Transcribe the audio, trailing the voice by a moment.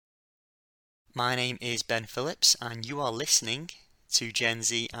My name is Ben Phillips, and you are listening to Gen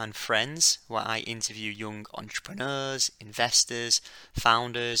Z and Friends, where I interview young entrepreneurs, investors,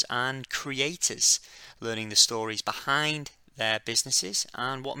 founders, and creators, learning the stories behind their businesses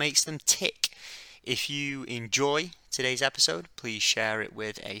and what makes them tick. If you enjoy today's episode, please share it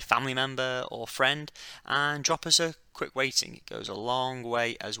with a family member or friend and drop us a quick rating. It goes a long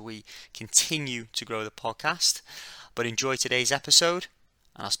way as we continue to grow the podcast. But enjoy today's episode,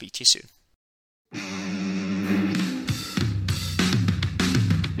 and I'll speak to you soon.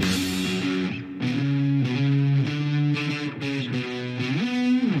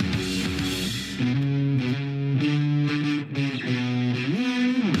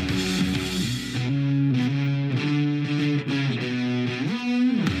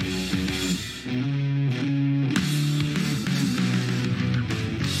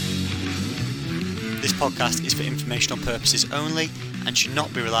 This podcast is for informational purposes only and should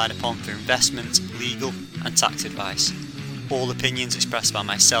not be relied upon for investment, legal, and tax advice. All opinions expressed by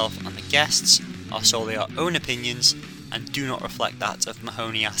myself and the guests are solely our own opinions and do not reflect that of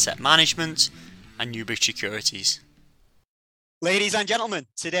Mahoney Asset Management and Newbridge Securities. Ladies and gentlemen,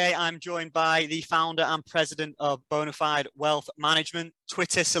 today I'm joined by the founder and president of Bonafide Wealth Management,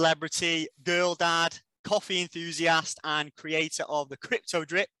 Twitter celebrity, girl dad, coffee enthusiast, and creator of the Crypto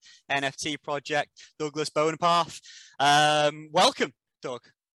Drip NFT project, Douglas Bonaparte. Welcome, Doug.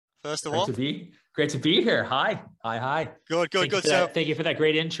 First of all, great to be here. Hi. Good. Thank you for that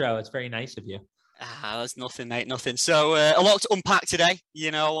great intro. It's very nice of you. That's nothing, mate. Nothing. So a lot to unpack today.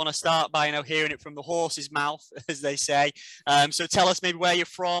 I want to start by hearing it from the horse's mouth, as they say. So tell us maybe where you're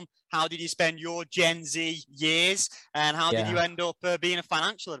from. How did you spend your Gen Z years, and how did you end up being a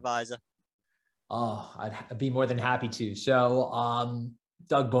financial advisor? Oh, I'd be more than happy to. So,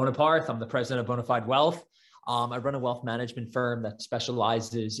 Doug Bonaparte, I'm the president of Bonafide Wealth. I run a wealth management firm that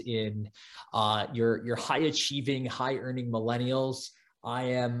specializes in your high achieving, high earning millennials. I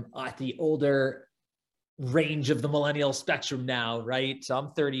am at the older range of the millennial spectrum now, right? So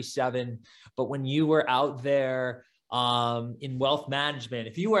I'm 37, but when you were out there in wealth management,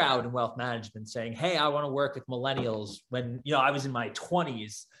 if you were out in wealth management saying, hey, I want to work with millennials when, I was in my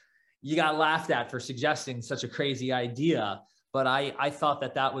 20s, you got laughed at for suggesting such a crazy idea. But I thought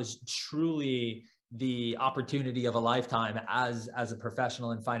that was truly the opportunity of a lifetime as a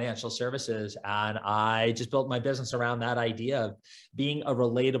professional in financial services. And I just built my business around that idea of being a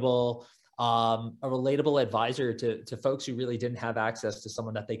relatable advisor to folks who really didn't have access to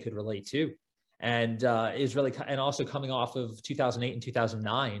someone that they could relate to. And is really, and also coming off of 2008 and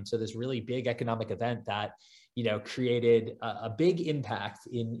 2009. So this really big economic event that, created a big impact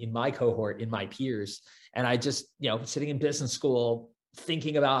in my cohort, in my peers. And I just, sitting in business school,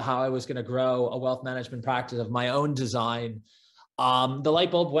 thinking about how I was going to grow a wealth management practice of my own design, the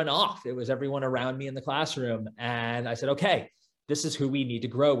light bulb went off. It was everyone around me in the classroom. And I said, okay, this is who we need to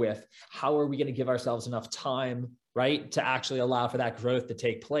grow with. How are we going to give ourselves enough time, right, to actually allow for that growth to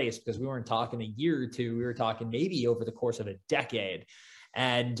take place? Because we weren't talking a year or two, we were talking maybe over the course of a decade.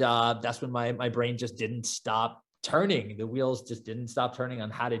 And that's when my brain just didn't stop turning. The wheels just didn't stop turning on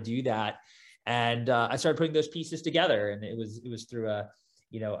how to do that. And I started putting those pieces together. And it was through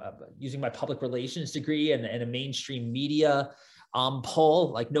using my public relations degree and a mainstream media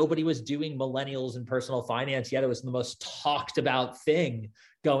poll. Like nobody was doing millennials in personal finance yet. It was the most talked about thing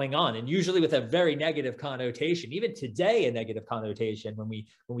going on, and usually with a very negative connotation. Even today, a negative connotation when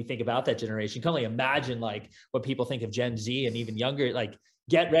we think about that generation. You can only imagine like what people think of Gen Z and even younger. Like,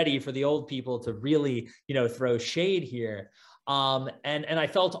 get ready for the old people to really throw shade here. And I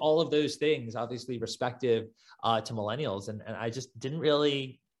felt all of those things, obviously respective to millennials, and I just didn't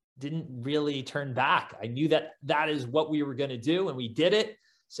really turn back. I knew that is what we were going to do, and we did it.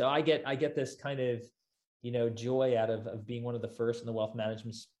 So I get this kind of joy out of being one of the first in the wealth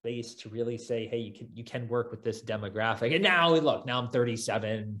management space to really say, hey, you can work with this demographic. And now I'm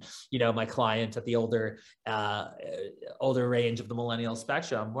 37, my client at the older range of the millennial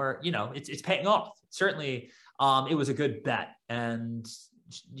spectrum, where it's paying off. Certainly it was a good bet. And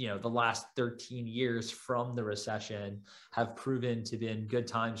the last 13 years from the recession have proven to be good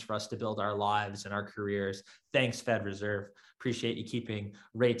times for us to build our lives and our careers. Thanks, Fed Reserve. Appreciate you keeping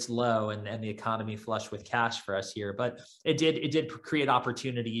rates low and the economy flush with cash for us here. But it did create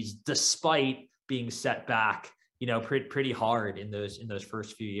opportunities despite being set back, pretty hard in those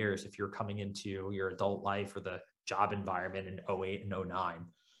first few years if you're coming into your adult life or the job environment in 08 and 09.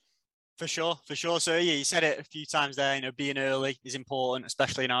 For sure, for sure. So yeah, you said it a few times there. You know, being early is important,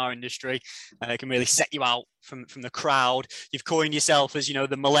 especially in our industry. It can really set you out from the crowd. You've coined yourself as, you know,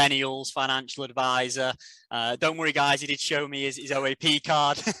 the millennials financial advisor. Don't worry, guys. He did show me his OAP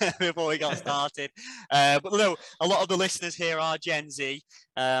card before we got started. But no, a lot of the listeners here are Gen Z.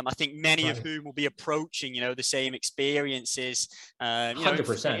 I think many of whom will be approaching, you know, the same experiences. You know,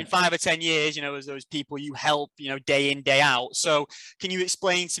 100%. in 5 or 10 years, you know, as those people you help, you know, day in, day out. So can you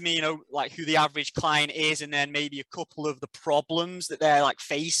explain to me, you know, like who the average client is, and then maybe a couple of the problems that they're like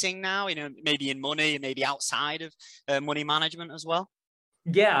facing now, you know, maybe in money and maybe outside of money management as well?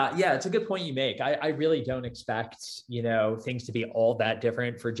 Yeah, it's a good point you make. I really don't expect, you know, things to be all that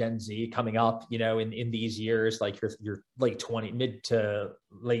different for Gen Z coming up, you know, in these years, like your mid to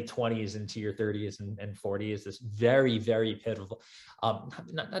late 20s into your 30s and 40s, this very, very pivotal,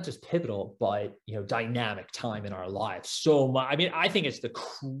 not just pivotal, but, you know, dynamic time in our lives. So much. I mean, I think it's the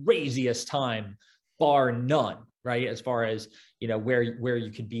craziest time, bar none, right? As far as, you know, where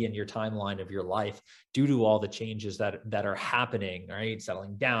you could be in your timeline of your life due to all the changes that are happening, right?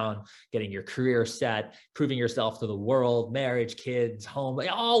 Settling down, getting your career set, proving yourself to the world, marriage, kids, home,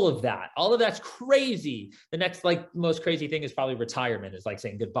 all of that's crazy. The next, like, most crazy thing is probably retirement, is like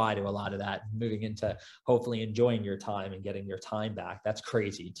saying goodbye to a lot of that, moving into hopefully enjoying your time and getting your time back. That's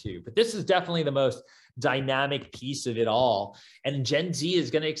crazy too. But this is definitely the most dynamic piece of it all. And Gen Z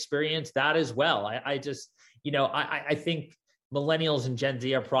is going to experience that as well. I just, you know, I think millennials and Gen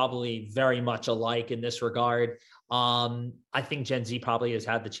Z are probably very much alike in this regard. I think Gen Z probably has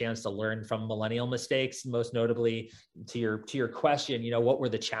had the chance to learn from millennial mistakes, most notably to your question, you know, what were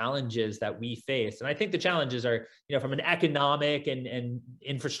the challenges that we faced? And I think the challenges are, you know, from an economic and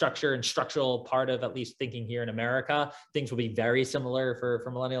infrastructure and structural part of at least thinking here in America, things will be very similar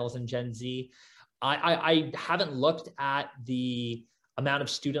for millennials and Gen Z. I haven't looked at the amount of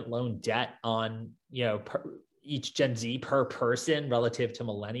student loan debt on, you know, each Gen Z per person relative to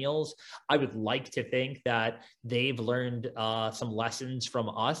millennials. I would like to think that they've learned some lessons from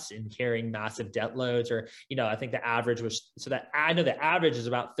us in carrying massive debt loads, or, you know, I think the average was, so that I know the average is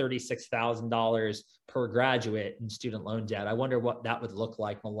about $36,000 per graduate in student loan debt. I wonder what that would look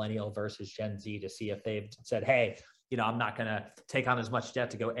like millennial versus Gen Z, to see if they've said, hey, you know, I'm not going to take on as much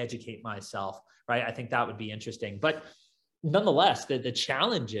debt to go educate myself, right? I think that would be interesting. But nonetheless, the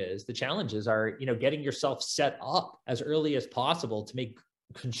challenges are, you know, getting yourself set up as early as possible to make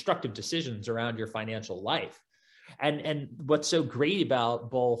constructive decisions around your financial life. And what's so great about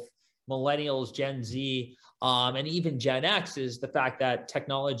both millennials, Gen Z, and even Gen X is the fact that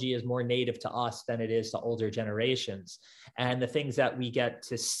technology is more native to us than it is to older generations. And the things that we get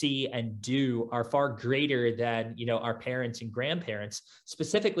to see and do are far greater than, you know, our parents and grandparents,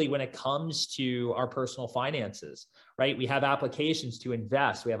 specifically when it comes to our personal finances, right? We have applications to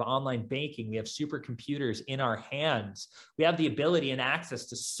invest. We have online banking. We have supercomputers in our hands. We have the ability and access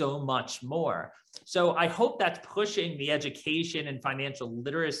to so much more. So I hope that's pushing the education and financial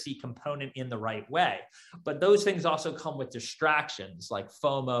literacy component in the right way. But those things also come with distractions like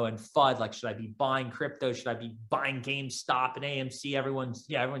FOMO and FUD. Like, should I be buying crypto? Should I be buying GameStop and AMC? Everyone's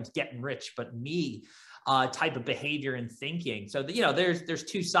getting rich, but me, type of behavior and thinking. So, you know, there's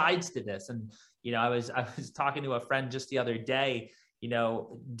two sides to this. And, you know, I was talking to a friend just the other day, you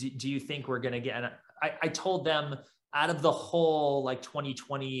know, do you think we're going to get, and I told them, out of the whole like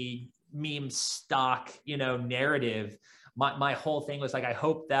 2020 meme stock, you know, narrative, my whole thing was like, I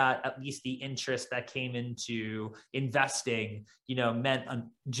hope that at least the interest that came into investing, you know, meant a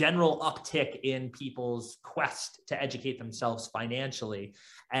general uptick in people's quest to educate themselves financially.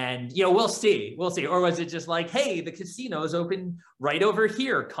 And, you know, we'll see. Or was it just like, hey, the casino is open right over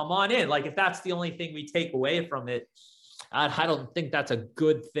here, come on in? Like, if that's the only thing we take away from it, I don't think that's a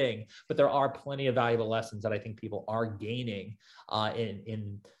good thing. But there are plenty of valuable lessons that I think people are gaining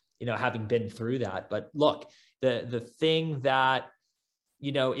in you know, having been through that. But look, the thing that,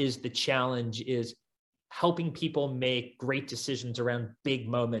 you know, is the challenge is helping people make great decisions around big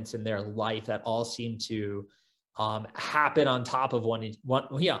moments in their life that all seem to happen on top of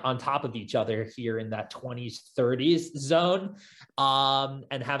on top of each other here in that 20s, 30s zone.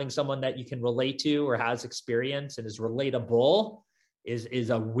 And having someone that you can relate to or has experience and is relatable is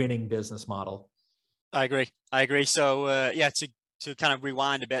a winning business model. I agree. So yeah, to kind of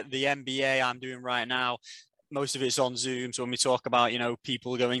rewind a bit, the MBA I'm doing right now, most of it's on Zoom. So when we talk about, you know,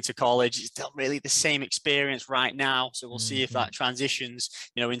 people going to college, it's not really the same experience right now. So we'll see if that transitions,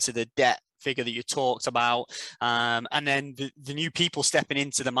 you know, into the debt figure that you talked about. And then the new people stepping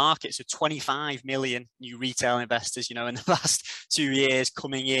into the market. So 25 million new retail investors, you know, in the last 2 years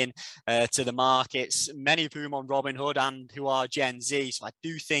coming in to the markets, many of whom on Robinhood and who are Gen Z. So I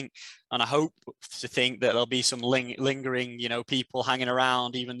do think, and I hope to think, that there'll be some lingering, you know, people hanging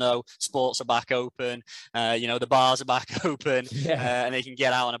around, even though sports are back open, you know, the bars are back open, and they can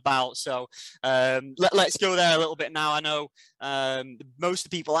get out and about. So let's go there a little bit now. I know most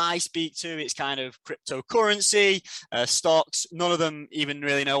of the people I speak to, it's kind of cryptocurrency, stocks. None of them even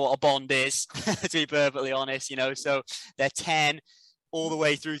really know what a bond is, to be perfectly honest, you know. So they're 10 all the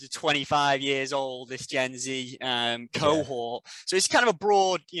way through to 25 years old, this Gen Z cohort. So it's kind of a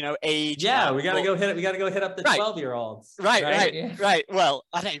broad, you know, age. Yeah, we gotta go hit up the 12-year-olds. Right. Well,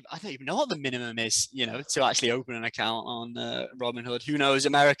 I don't even know what the minimum is, you know, to actually open an account on Robinhood. Who knows?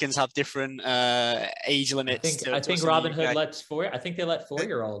 Americans have different age limits. I think Robinhood lets I think they let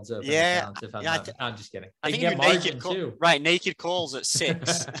 4-year-olds open accounts. I'm just kidding. I think naked calls at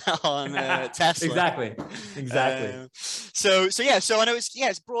 6 on Tesla. Exactly. So I know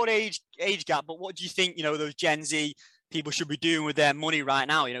it's broad age gap, but what do you think, you know, those Gen Z people should be doing with their money right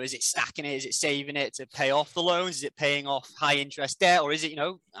now? You know, is it stacking it? Is it saving it to pay off the loans? Is it paying off high interest debt? Or is it, you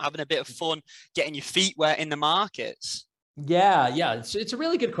know, having a bit of fun, getting your feet wet in the markets? Yeah. It's a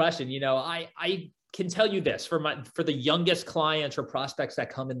really good question. You know, I can tell you this for the youngest clients or prospects that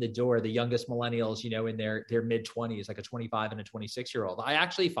come in the door, the youngest millennials, you know, in their mid-20s, like a 25 and a 26-year-old, I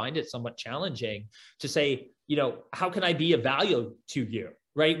actually find it somewhat challenging to say, you know, how can I be of value to you?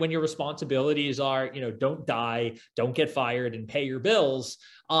 Right? When your responsibilities are, you know, don't die, don't get fired, and pay your bills.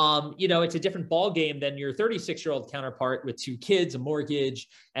 You know, it's a different ball game than your 36-year-old counterpart with 2 kids, a mortgage,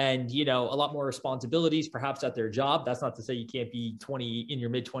 and, you know, a lot more responsibilities, perhaps at their job. That's not to say you can't be in your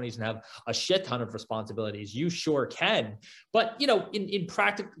mid-20s and have a shit ton of responsibilities. You sure can. But, you know, in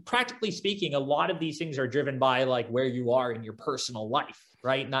practically speaking, a lot of these things are driven by like where you are in your personal life,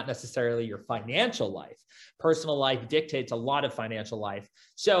 right? Not necessarily your financial life. Personal life dictates a lot of financial life.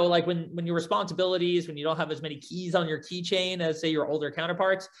 So like when your responsibilities, when you don't have as many keys on your keychain as say your older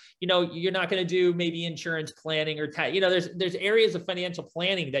counterparts, you know, you're not going to do maybe insurance planning or you know, there's areas of financial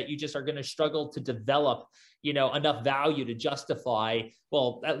planning that you just are going to struggle to develop, you know, enough value to justify,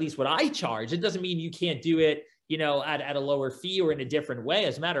 well, at least what I charge. It doesn't mean you can't do it, you know, at a lower fee or in a different way.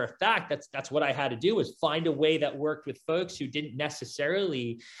 As a matter of fact, that's what I had to do, is find a way that worked with folks who didn't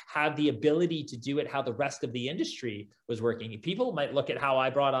necessarily have the ability to do it how the rest of the industry was working. People might look at how I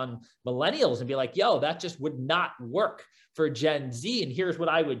brought on millennials and be like, yo, that just would not work for Gen Z. And here's what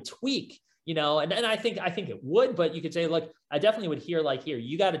I would tweak, you know, and I think it would, but you could say, look, I definitely would hear like, here,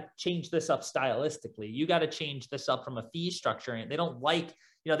 you got to change this up stylistically. You got to change this up from a fee structure. And they don't like,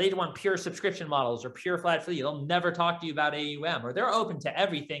 you know, they want pure subscription models or pure flat fee. They'll never talk to you about AUM, or they're open to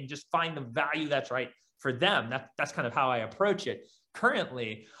everything. Just find the value that's right for them. That's kind of how I approach it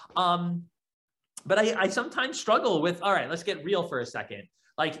currently. But I sometimes struggle with, all right, let's get real for a second.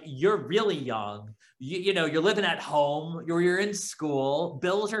 Like, you're really young, you know, you're living at home, you're in school,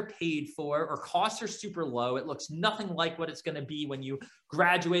 bills are paid for, or costs are super low. It looks nothing like what it's going to be when you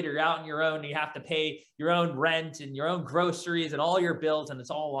graduate or you're out on your own and you have to pay your own rent and your own groceries and all your bills, and it's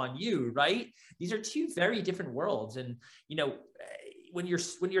all on you, right? These are 2 very different worlds. And, you know, when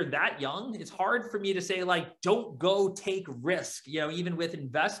you're that young, it's hard for me to say, like, don't go take risk, you know, even with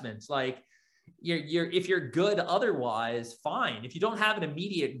investments. Like, if you're good otherwise, fine. If you don't have an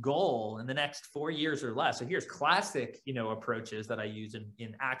immediate goal in the next 4 years or less, so here's classic, you know, approaches that I use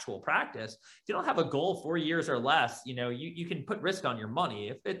in actual practice. If you don't have a goal 4 years or less, you know, you can put risk on your money.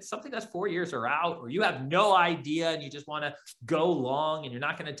 If it's something that's 4 years or out, or you have no idea and you just want to go long and you're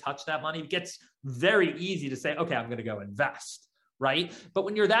not going to touch that money, it gets very easy to say, okay, I'm going to go invest. Right? But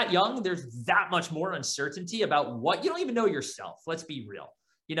when you're that young, there's that much more uncertainty about what you don't even know yourself. Let's be real.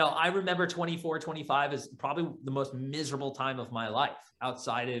 You know, I remember 24, 25 is probably the most miserable time of my life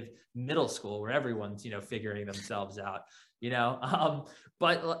outside of middle school, where everyone's, you know, figuring themselves out, you know,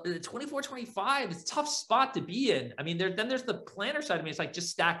 but 24, 25 is a tough spot to be in. I mean, then there's the planner side of me. It's like,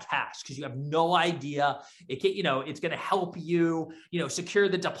 just stack cash, because you have no idea. It can, you know, it's going to help you, you know, secure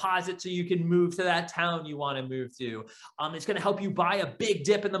the deposit so you can move to that town you want to move to. It's going to help you buy a big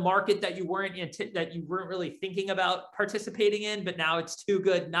dip in the market that you weren't really thinking about participating in, but now it's too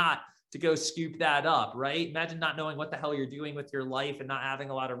good not to go scoop that up, right? Imagine not knowing what the hell you're doing with your life and not having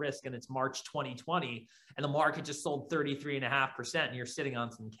a lot of risk. And it's March 2020 and the market just sold 33.5% and you're sitting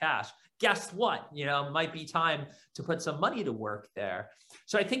on some cash. Guess what? Might be time to put some money to work there.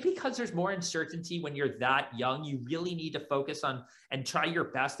 So I think because there's more uncertainty when you're that young, you really need to focus on and try your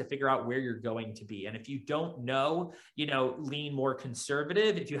best to figure out where you're going to be. And if you don't know, lean more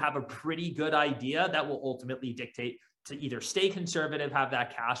conservative. If you have a pretty good idea, that will ultimately dictate to either stay conservative, have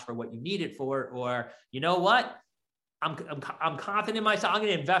that cash for what you need it for, or you know what? I'm confident in myself. I'm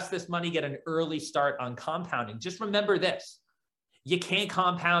going to invest this money, get an early start on compounding. Just remember this. You can't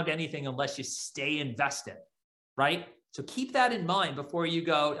compound anything unless you stay invested, right? So keep that in mind before you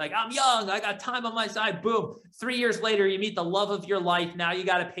go like, I'm young, I got time on my side, boom. 3 years later, you meet the love of your life. Now you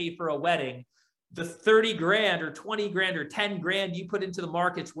got to pay for a wedding. The 30 grand or 20 grand or 10 grand you put into the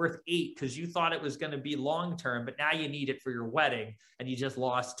market's worth 8 because you thought it was going to be long-term, but now you need it for your wedding and you just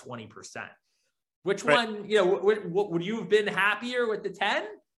lost 20%. Which one, would you have been happier with the 10?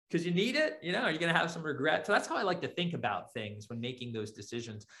 Because you need it, are you going to have some regret? So that's how I like to think about things when making those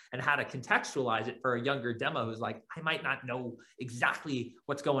decisions and how to contextualize it for a younger demo who's like, I might not know exactly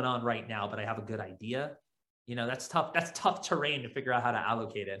what's going on right now, but I have a good idea. That's tough. That's tough terrain to figure out how to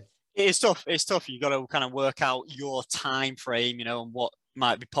allocate it. It's tough. It's tough. You got to kind of work out your time frame, and what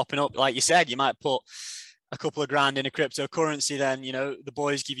might be popping up. Like you said, you might put a couple of grand in a cryptocurrency, then, the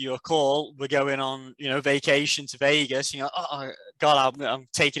boys give you a call. We're going on, vacation to Vegas. Oh God, I'm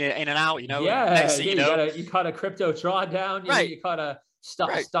taking it in and out, Yeah, next thing you caught a crypto drawdown, right. You caught a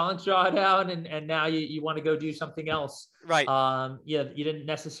staunch drawdown, and now you want to go do something else. Right. You didn't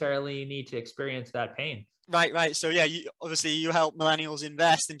necessarily need to experience that pain. Right. So yeah, obviously you help millennials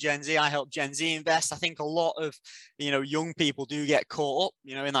invest, and Gen Z, I help Gen Z invest. I think a lot of, young people do get caught up,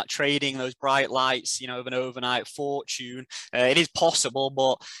 in that trading, those bright lights, of an overnight fortune. It is possible,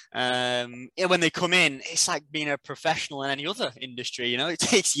 but when they come in, it's like being a professional in any other industry. It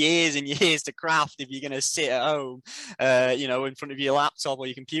takes years and years to craft if you're going to sit at home, in front of your laptop or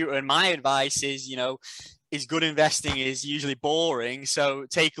your computer. And my advice is good investing is usually boring. So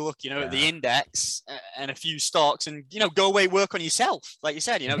take a look, at the index and a few stocks and, go away, work on yourself. Like you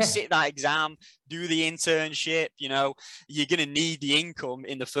said, sit that exam, do the internship, you're going to need the income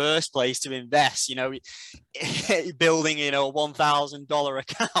in the first place to invest, building, a $1,000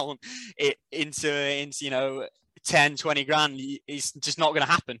 account into 10, 20 grand is just not going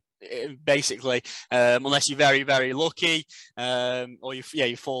to happen, basically, unless you're very, very lucky, or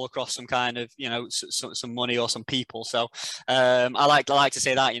you fall across some kind of, some money or some people. So I like to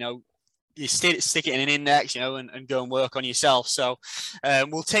say that, you stick it in an index, and go and work on yourself. So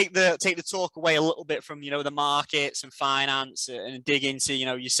we'll take the talk away a little bit from, the markets and finance and dig into,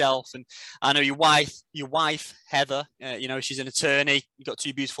 yourself. And I know your wife, Heather, she's an attorney. You've got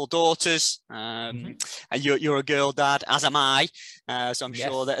 2 beautiful daughters, and you're a girl dad, as am I. So I'm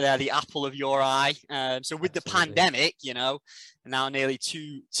sure that they're the apple of your eye. So with the pandemic, now nearly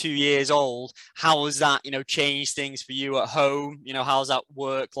two years old, how has that, changed things for you at home? How's that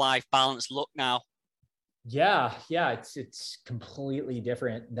work-life balance look now? Yeah. It's completely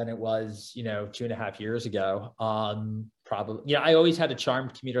different than it was, 2.5 years ago. Probably, I always had a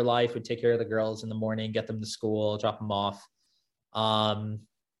charmed commuter life, would take care of the girls in the morning, get them to school, drop them off.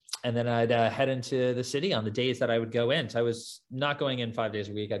 And then I'd head into the city on the days that I would go in. So I was not going in 5 days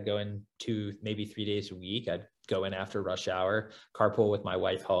a week. I'd go in 2, maybe 3 days a week. I'd go in after rush hour, carpool with my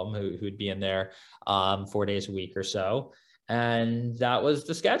wife home, who'd be in there 4 days a week or so. And that was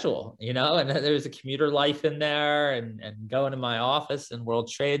the schedule, and there was a commuter life in there, and going to my office in World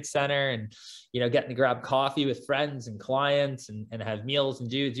Trade Center, and, getting to grab coffee with friends and clients and have meals and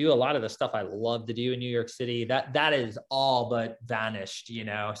do a lot of the stuff I love to do in New York City. That is all but vanished,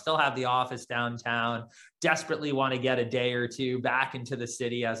 still have the office downtown, desperately want to get a day or two back into the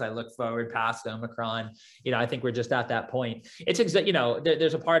city as I look forward past Omicron. I think we're just at that point. It's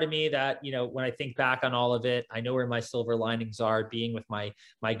there's a part of me that, when I think back on all of it, I know where my silver linings are, being with my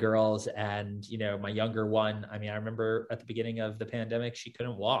girls and, my younger one. I mean, I remember at the beginning of the pandemic, she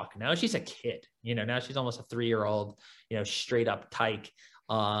couldn't walk. Now she's a kid, now she's almost a 3-year-old, straight up tyke.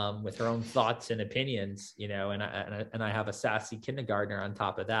 With her own thoughts and opinions, and I have a sassy kindergartner on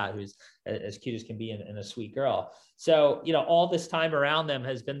top of that, who's as cute as can be and a sweet girl. So, all this time around them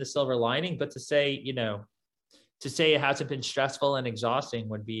has been the silver lining, but to say it hasn't been stressful and exhausting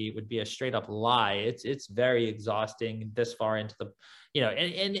would be a straight up lie. It's very exhausting this far into the,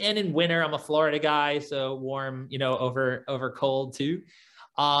 and in winter, I'm a Florida guy, so warm, over cold too.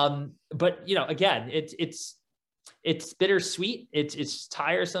 But again, it's bittersweet. It's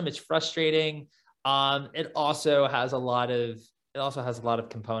tiresome. It's frustrating. It also has a lot of it also has a lot of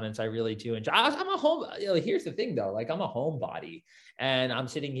components I really do enjoy. I'm a home, here's the thing though, like I'm a homebody, and I'm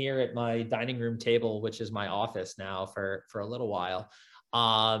sitting here at my dining room table, which is my office now for a little while.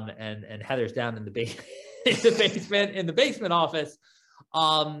 And Heather's down in the in the basement office.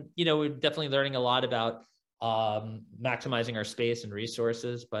 We're definitely learning a lot about maximizing our space and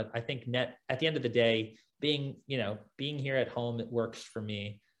resources. But I think at the end of the day, being here at home, it works for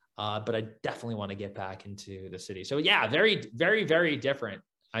me. But I definitely want to get back into the city. So yeah, very, very, very different.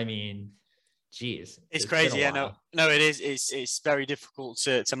 I mean, geez, it's crazy. Yeah, no, it is. It's very difficult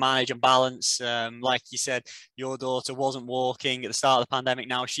to manage and balance. Like you said, your daughter wasn't walking at the start of the pandemic.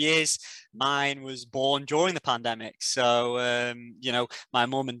 Now she is. Mine was born during the pandemic. So, my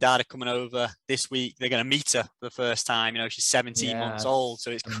mum and dad are coming over this week. They're going to meet her for the first time. She's 17 months old.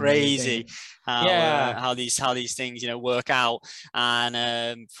 So it's crazy how these things, work out.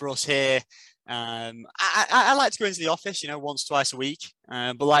 And for us here, I like to go into the office, once, twice a week.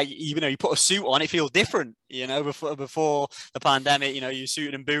 But like, you put a suit on, it feels different, before the pandemic, you're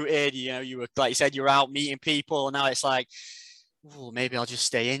suited and booted, you were, like you said, you're out meeting people. And now it's like, oh, maybe I'll just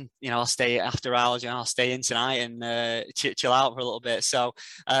stay in, I'll stay after hours, I'll stay in tonight and chill out for a little bit. So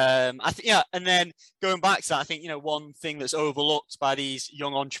I think, and then going back to that, I think, one thing that's overlooked by these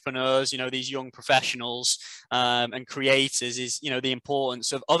young entrepreneurs, these young professionals and creators is, the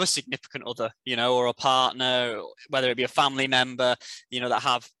importance of a significant other, or a partner, whether it be a family member, that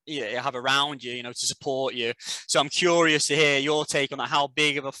have around you, to support you. So I'm curious to hear your take on that. How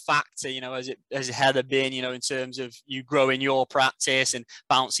big of a factor, has Heather been, in terms of you growing your practice and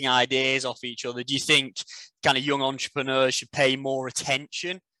bouncing ideas off each other? Do you think kind of young entrepreneurs should pay more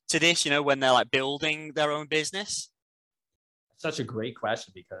attention to this, when they're like building their own business? Such a great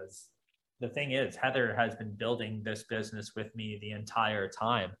question, because the thing is, Heather has been building this business with me the entire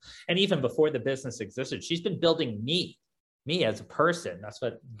time. And even before the business existed, she's been building me as a person. That's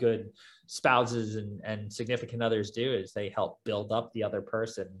what good spouses and significant others do, is they help build up the other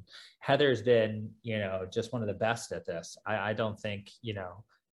person. Heather's been, just one of the best at this. I don't think,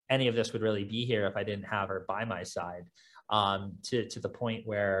 any of this would really be here if I didn't have her by my side, to the point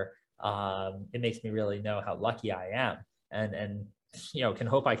where it makes me really know how lucky I am, and can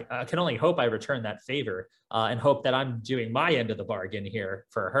only hope I return that favor, and hope that I'm doing my end of the bargain here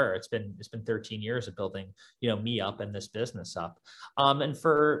for her. It's been 13 years of building, me up and this business up. And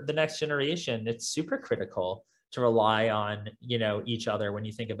for the next generation, it's super critical to rely on, each other when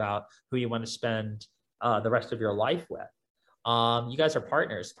you think about who you want to spend the rest of your life with. You guys are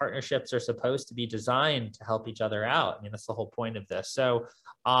partners. Partnerships are supposed to be designed to help each other out. I mean, that's the whole point of this. So,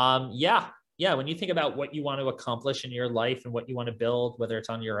 when you think about what you want to accomplish in your life and what you want to build, whether it's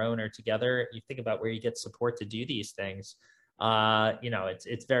on your own or together, you think about where you get support to do these things.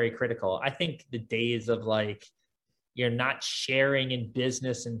 It's very critical. I think the days of like, you're not sharing in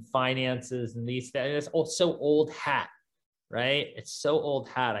business and finances and these things, it's so old hat, right? It's so old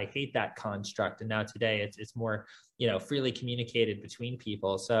hat. I hate that construct. And now today it's more, freely communicated between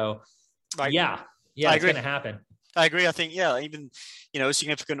people. So it's going to happen. I agree. I think, even, a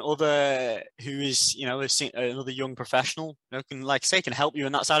significant other who is, another young professional, can help you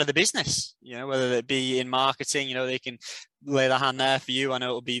in that side of the business, whether it be in marketing, they can lay their hand there for you. I know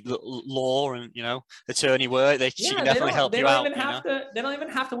it'll be law and, attorney work. She can definitely help you out. They don't even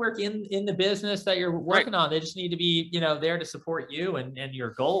have to work in the business that you're working on. They just need to be, there to support you and your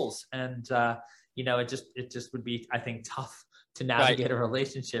goals. And, it just would be, I think, tough to navigate a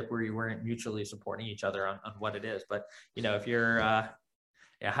relationship where you weren't mutually supporting each other on what it is. But, if you're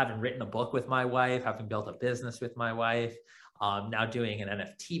having written a book with my wife, having built a business with my wife, now doing an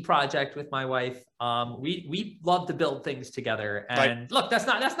NFT project with my wife, we love to build things together. And look, that's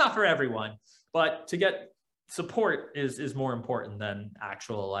not for everyone, but to get support is more important than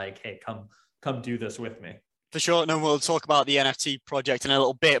actual like, hey, come do this with me. For sure. No, we'll talk about the NFT project in a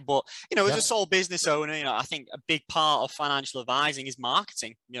little bit, but, as a sole business owner, I think a big part of financial advising is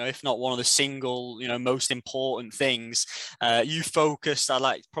marketing, if not one of the single, most important things. You focused, I'd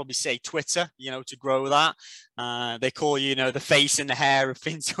like to probably say Twitter, to grow that. They call you, the face and the hair of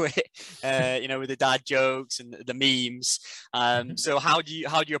Fintuit, with the dad jokes and the memes. So how do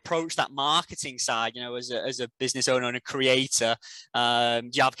you approach that marketing side, as a business owner and a creator? Do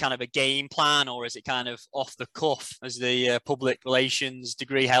you have kind of a game plan, or is it kind of off the cuff as the public relations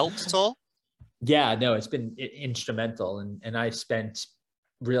degree helps at all? Yeah, no, it's been instrumental. And I spent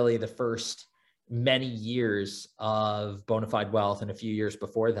really the first many years of Bonafide Wealth and a few years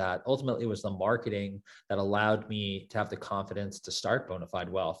before that, ultimately it was the marketing that allowed me to have the confidence to start Bonafide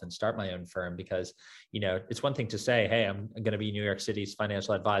Wealth and start my own firm. Because, you know, it's one thing to say, hey, I'm going to be New York City's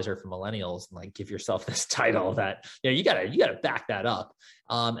financial advisor for millennials, and like give yourself this title that, you know, you gotta back that up.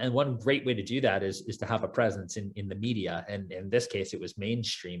 And one great way to do that is to have a presence in the media. And in this case, it was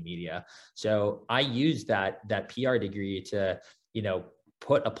mainstream media. So I used that PR degree to, you know,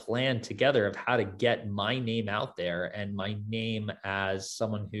 put a plan together of how to get my name out there, and my name as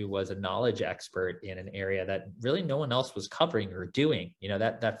someone who was a knowledge expert in an area that really no one else was covering or doing. You know,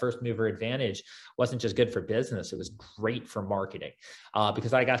 that first mover advantage wasn't just good for business, it was great for marketing,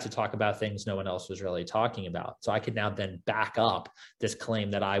 because I got to talk about things no one else was really talking about. So I could now then back up this claim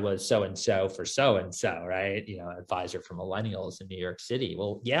that I was so-and-so for so-and-so, right? You know, advisor for millennials in New York City.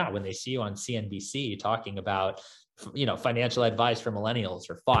 Well, yeah, when they see you on CNBC talking about, you know, financial advice for millennials,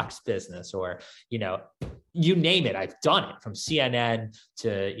 or Fox Business, or, you know, you name it, I've done it, from CNN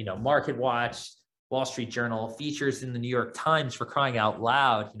to, you know, Market Watch, Wall Street Journal, features in the New York Times, for crying out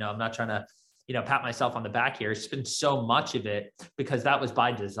loud. You know, I'm not trying to, you know, pat myself on the back here. It's been so much of it because that was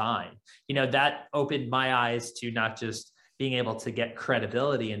by design. You know, that opened my eyes to not just being able to get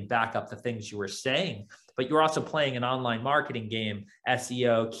credibility and back up the things you were saying, but you're also playing an online marketing game,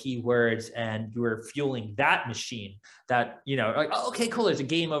 SEO, keywords, and you were fueling that machine that, you know, like, oh, okay, cool, there's a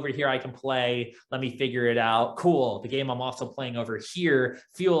game over here I can play. Let me figure it out. Cool. The game I'm also playing over here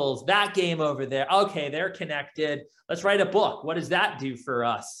fuels that game over there. Okay, they're connected. Let's write a book. What does that do for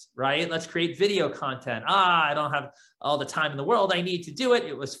us, right? Let's create video content. I don't have all the time in the world. I need to do it.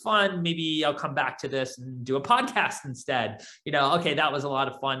 It was fun. Maybe I'll come back to this and do a podcast instead. You know, okay, that was a lot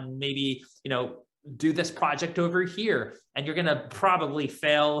of fun. Maybe, you know, do this project over here, and you're going to probably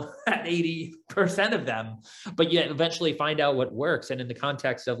fail at 80% of them, but you eventually find out what works. And in the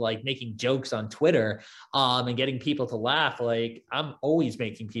context of like making jokes on Twitter, and getting people to laugh, like I'm always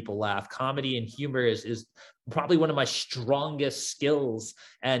making people laugh. Comedy and humor is probably one of my strongest skills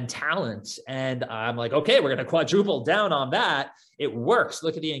and talents. And I'm like, okay, we're going to quadruple down on that. It works.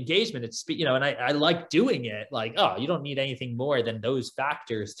 Look at the engagement. It's, you know, and I like doing it. Like, oh, you don't need anything more than those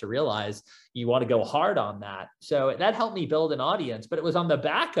factors to realize you want to go hard on that. So that helped me build an audience, but it was on the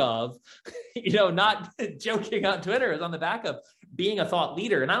back of, you know, not joking on Twitter. It was on the back of being a thought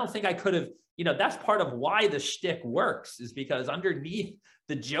leader. And I don't think I could have, you know, that's part of why the shtick works, is because underneath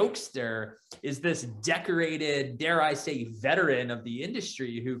the jokester is this decorated, dare I say, veteran of the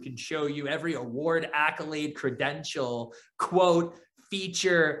industry who can show you every award, accolade, credential, quote,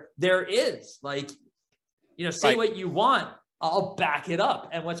 feature there is. Like, you know, say Right. what you want, I'll back it up.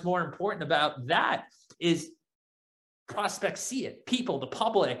 And what's more important about that is prospects see it, people, the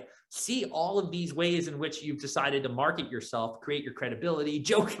public see all of these ways in which you've decided to market yourself, create your credibility,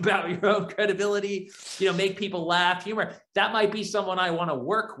 joke about your own credibility, you know, make people laugh, humor. That might be someone I want to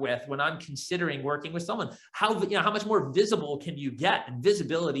work with when I'm considering working with someone. How, you know, how much more visible can you get? And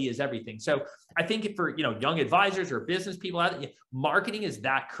visibility is everything. So I think for, you know, young advisors or business people out there, marketing is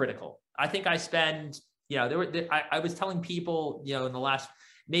that critical. I think I spend, you know, I was telling people, you know, in the last,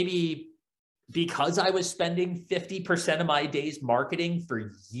 maybe because I was spending 50% of my days marketing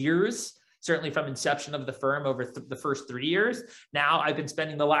for years, certainly from inception of the firm over the first 3 years. Now I've been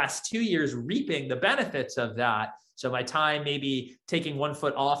spending the last 2 years reaping the benefits of that. So my time maybe taking 1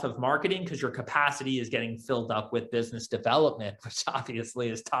 foot off of marketing because your capacity is getting filled up with business development, which obviously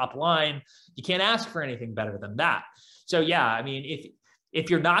is top line. You can't ask for anything better than that. So yeah, I mean, if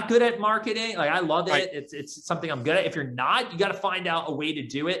you're not good at marketing, like I love it. Right. It's something I'm good at. If you're not, you got to find out a way to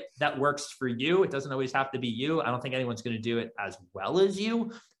do it that works for you. It doesn't always have to be you. I don't think anyone's going to do it as well as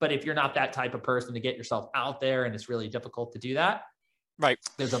you, but if you're not that type of person to get yourself out there and it's really difficult to do that, Right.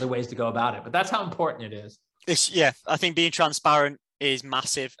 there's other ways to go about it, but that's how important it is. Yeah, I think being transparent is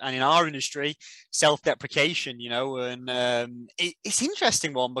massive, and in our industry, self-deprecation, you know, and it's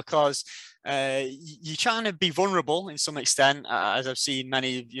interesting one because you're trying to be vulnerable in some extent, as I've seen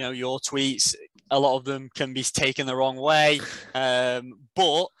many of, you know, your tweets. A lot of them can be taken the wrong way,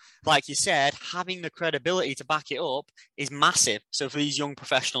 but like you said, having the credibility to back it up is massive. So for these young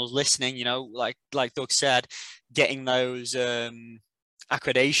professionals listening, you know, like Doug said, getting those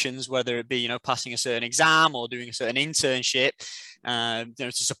accreditations, whether it be, you know, passing a certain exam or doing a certain internship, you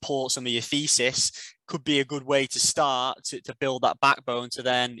know, to support some of your thesis, could be a good way to start to build that backbone to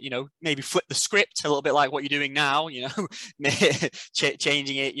then, you know, maybe flip the script a little bit like what you're doing now, you know,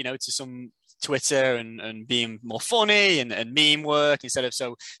 changing it, you know, to some Twitter and being more funny and meme work instead of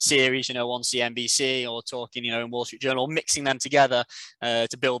so serious, you know, on CNBC or talking, you know, in Wall Street Journal, mixing them together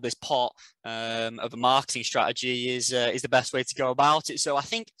to build this pot of a marketing strategy is the best way to go about it. So I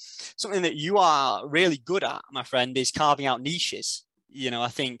think something that you are really good at, my friend, is carving out niches. You know, I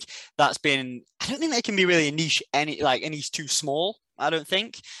think that's been, I don't think they can be really a niche, any niche too small. I don't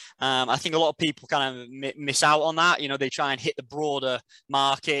think. I think a lot of people kind of miss out on that. You know, they try and hit the broader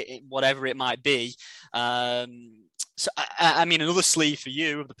market, whatever it might be. So, I mean, another sleeve for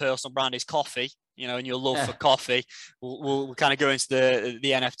you of the personal brand is coffee. You know, and your love for coffee. We'll kind of go into the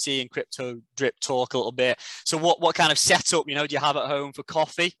NFT and crypto drip talk a little bit. So what kind of setup, you know, do you have at home for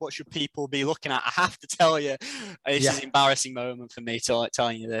coffee? What should people be looking at? I have to tell you, this is an embarrassing moment for me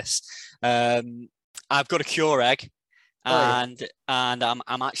telling you this. I've got a Keurig. And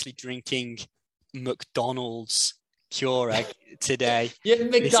I'm actually drinking McDonald's Keurig today. Yeah,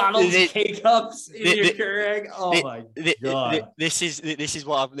 McDonald's K-Cups in your Keurig. Oh my god! This is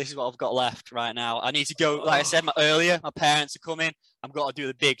what I've got left right now. I need to go. Like I said earlier, my parents are coming. I've got to do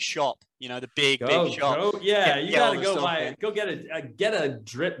the big shop. You know, the big shop. Yeah, you gotta go get a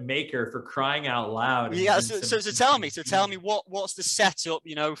drip maker for crying out loud. Yeah. So tell me what's the setup?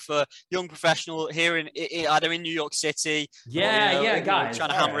 You know, for young professional here in either in New York City. Guys, trying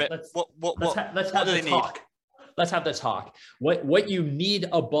to hammer it. Let's have the talk. Let's have the talk. What you need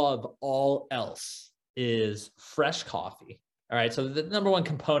above all else is fresh coffee. All right. So the number one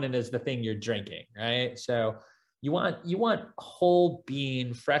component is the thing you're drinking, right? So you want whole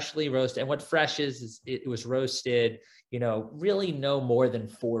bean, freshly roasted. And what fresh is it was roasted, you know, really no more than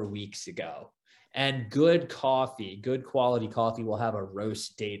 4 weeks ago. And good coffee, good quality coffee will have a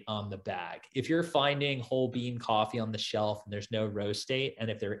roast date on the bag. If you're finding whole bean coffee on the shelf and there's no roast date,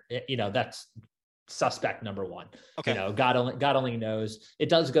 and if they're, you know, that's suspect number one. Okay. You know, God only knows it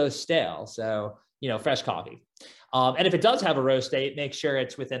does go stale. So, you know, fresh coffee. And if it does have a roast date, make sure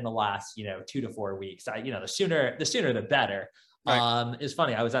it's within the last, you know, 2 to 4 weeks. You know, the sooner the better. Right. It's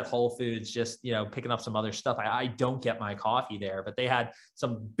funny. I was at Whole Foods just, you know, picking up some other stuff. I don't get my coffee there, but they had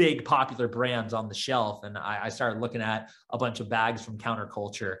some big popular brands on the shelf. And I started looking at a bunch of bags from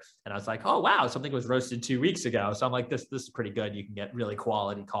Counterculture and I was like, oh, wow, something was roasted 2 weeks ago. So I'm like, this is pretty good. You can get really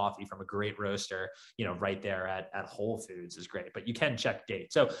quality coffee from a great roaster, you know, right there at Whole Foods is great, but you can check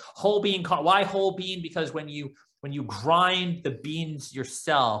date. So whole bean, why whole bean? Because when you grind the beans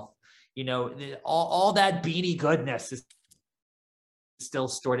yourself, you know, all that beany goodness is still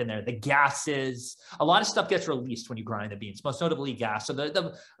stored in there. The gases, a lot of stuff gets released when you grind the beans, most notably gas. So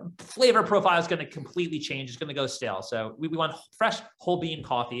the flavor profile is going to completely change. It's going to go stale. So we want fresh whole bean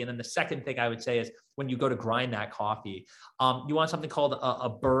coffee. And then the second thing I would say is when you go to grind that coffee, you want something called a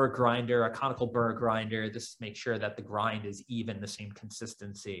burr grinder, a conical burr grinder. This makes sure that the grind is even, the same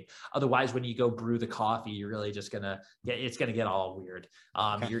consistency. Otherwise, when you go brew the coffee, you're really just it's gonna get all weird.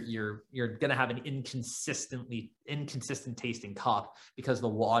 You're gonna have an inconsistent tasting cup because the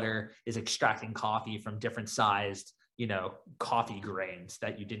water is extracting coffee from different sized, you know, coffee grains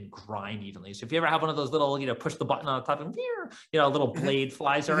that you didn't grind evenly. So if you ever have one of those little, you know, push the button on the top and, you know, a little blade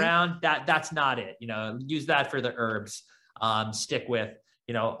flies around, that's not it. You know, use that for the herbs. Stick with,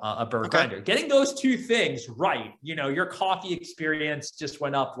 you know, a burr grinder. Getting those two things right, you know, your coffee experience just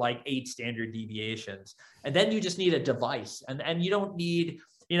went up like 8 standard deviations. And then you just need a device. And you don't need,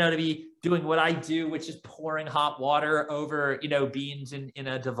 you know, to be doing what I do, which is pouring hot water over, you know, beans in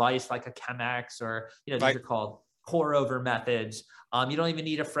a device like a Chemex or, you know, these are called pour over methods. You don't even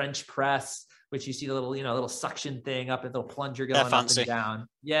need a French press, which you see the little, you know, little suction thing up, a little plunger going up and down.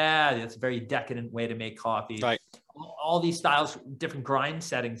 Yeah, it's a very decadent way to make coffee. Right. All these styles, different grind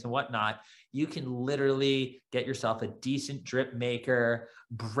settings and whatnot. You can literally get yourself a decent drip maker,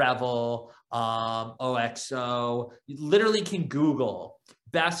 Breville, OXO. You literally can Google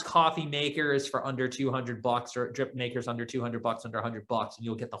best coffee makers for under $200 or drip makers under $200, under $100, and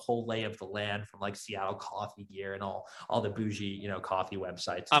you'll get the whole lay of the land from like Seattle Coffee Gear and all the bougie, you know, coffee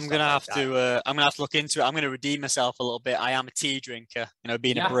websites. I'm gonna have to look into it. I'm gonna redeem myself a little bit. I am a tea drinker, you know,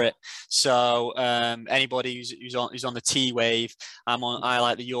 being a Brit. So anybody who's on the tea wave, I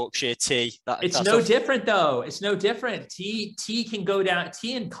like the Yorkshire tea. It's no different though. It's no different. Tea can go down.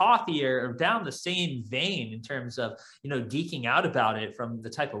 Tea and coffee are down the same vein in terms of, you know, geeking out about it, from the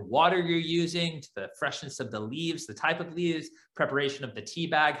type of water you're using to the freshness of the leaves, the type of leaves, preparation of the tea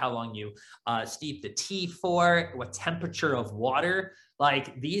bag, how long you steep the tea for, what temperature of water.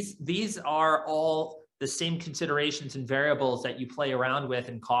 Like these are all the same considerations and variables that you play around with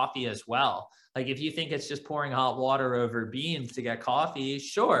in coffee as well. Like if you think it's just pouring hot water over beans to get coffee,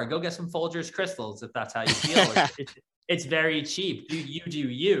 sure, go get some Folgers crystals if that's how you feel. it's very cheap. You do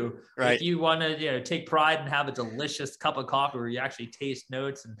you. Right. If you want to, take pride and have a delicious cup of coffee where you actually taste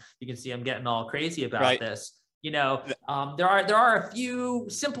notes and you can see I'm getting all crazy about this. There are a few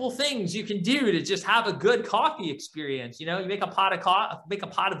simple things you can do to just have a good coffee experience. You make a pot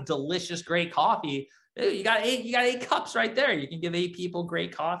of delicious, great coffee. You got 8 cups right there. You can give 8 people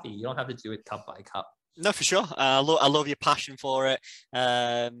great coffee. You don't have to do it cup by cup. No, for sure. I love your passion for it.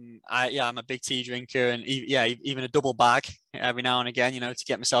 I'm a big tea drinker, and even a double bag every now and again, to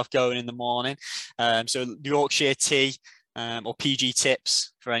get myself going in the morning. So Yorkshire tea, or PG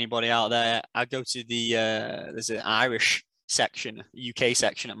Tips for anybody out there. I go to there's an Irish section, UK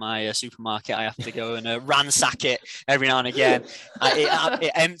section at my supermarket. I have to go and ransack it every now and again.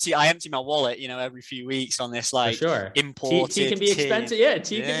 I empty my wallet, every few weeks on this imported tea can be expensive. Yeah,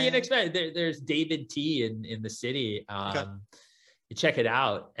 tea can be inexpensive. There's David Tea in the city. You check it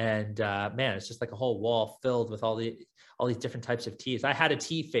out, and man, it's just like a whole wall filled with all these different types of teas. I had a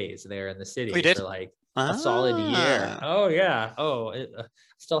tea phase there in the city for like a solid year. Oh yeah.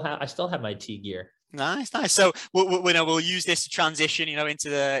 I still have my tea gear. Nice. So we'll use this to transition, into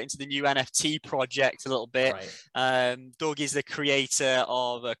the new NFT project a little bit. Right. Doug is the creator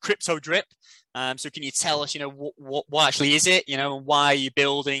of Crypto Drip. So can you tell us, what actually is it, and why are you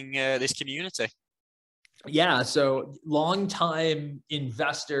building this community? Yeah. So longtime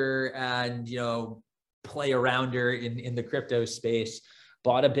investor and play arounder in the crypto space.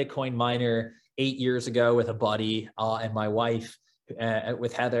 Bought a Bitcoin miner 8 years ago with a buddy and my wife.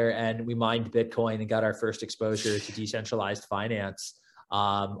 With Heather, and we mined Bitcoin and got our first exposure to decentralized finance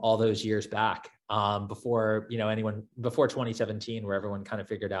all those years back, before 2017, where everyone kind of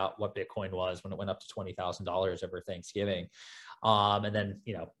figured out what Bitcoin was when it went up to $20,000 over Thanksgiving, and then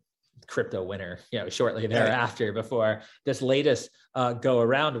crypto winter shortly thereafter, before this latest go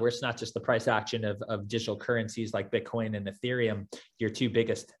around, where it's not just the price action of digital currencies like Bitcoin and Ethereum, your 2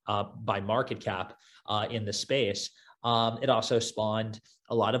 biggest by market cap in the space. It also spawned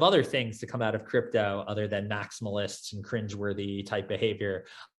a lot of other things to come out of crypto other than maximalists and cringeworthy type behavior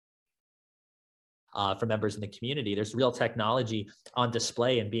for members in the community. There's real technology on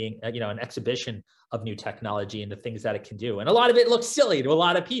display and being, an exhibition of new technology and the things that it can do. And a lot of it looks silly to a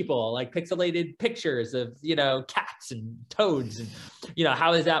lot of people, like pixelated pictures of, cats and toads. And,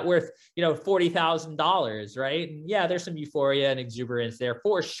 how is that worth, $40,000, right? And yeah, there's some euphoria and exuberance there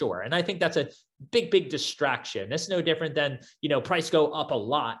for sure. And I think that's a big distraction. It's no different than, price go up a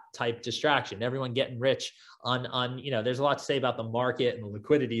lot type distraction. Everyone getting rich on, there's a lot to say about the market and the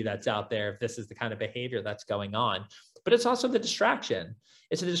liquidity that's out there if this is the kind of behavior that's going on. But it's also the distraction.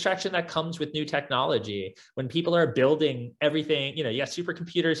 It's a distraction that comes with new technology. When people are building everything, you got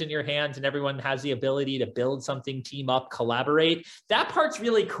supercomputers in your hands and everyone has the ability to build something, team up, collaborate. That part's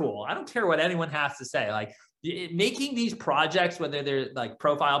really cool. I don't care what anyone has to say. Like, making these projects, whether they're like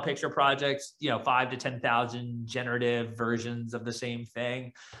profile picture projects, 5 to 10,000 generative versions of the same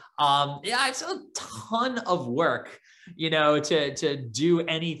thing. It's a ton of work, to do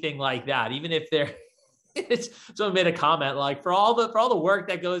anything like that, even if they're someone made a comment like for all the work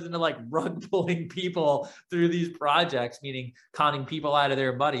that goes into like rug pulling people through these projects, meaning conning people out of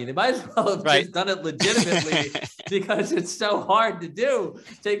their money, they might as well have just done it legitimately because it's so hard to do.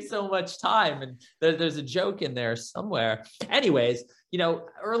 It takes so much time, and there's a joke in there somewhere. Anyways,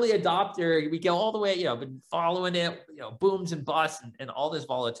 early adopter, we go all the way, been following it, booms and busts and all this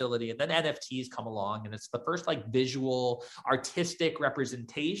volatility. And then NFTs come along, and it's the first like visual artistic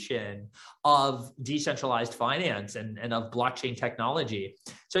representation of decentralized finance and of blockchain technology.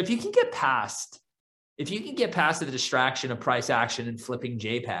 So if you can get past the distraction of price action and flipping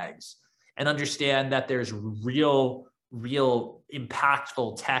JPEGs and understand that there's real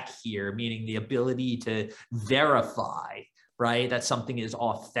impactful tech here, meaning the ability to verify, right, that something is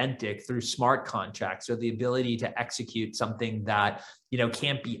authentic through smart contracts, or the ability to execute something that,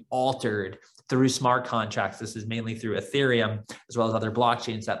 can't be altered through smart contracts. This is mainly through Ethereum, as well as other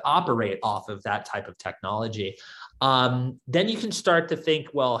blockchains that operate off of that type of technology. Then you can start to think,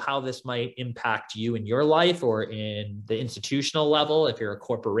 well, how this might impact you in your life or in the institutional level. If you're a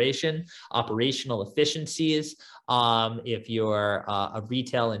corporation, operational efficiencies. If you're a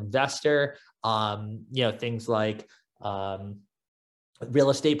retail investor, things like real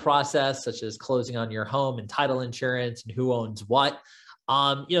estate process, such as closing on your home and title insurance and who owns what.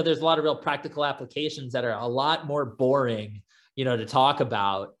 There's a lot of real practical applications that are a lot more boring, to talk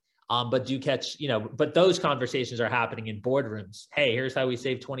about. But but those conversations are happening in boardrooms. Hey, here's how we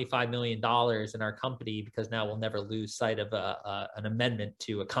save $25 million in our company because now we'll never lose sight of an amendment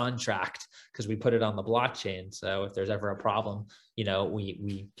to a contract because we put it on the blockchain. So if there's ever a problem,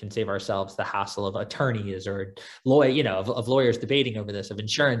 we can save ourselves the hassle of attorneys or of lawyers debating over this, of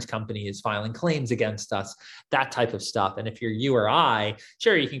insurance companies filing claims against us, that type of stuff. And if you're you or I,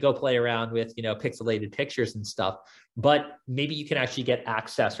 sure, you can go play around with, pixelated pictures and stuff, but maybe you can actually get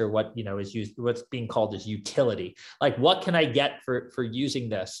access, or what's being called as utility. Like, what can I get for using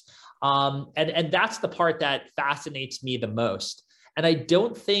this? And that's the part that fascinates me the most. And I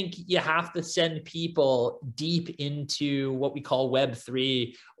don't think you have to send people deep into what we call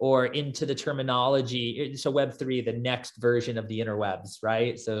Web3 or into the terminology. So Web3, the next version of the interwebs,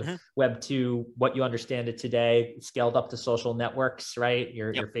 right? So Web2, what you understand it today, scaled up to social networks, right?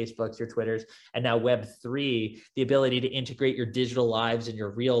 Your Facebooks, your Twitters. And now Web3, the ability to integrate your digital lives and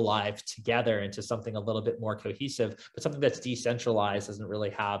your real life together into something a little bit more cohesive, but something that's decentralized, doesn't really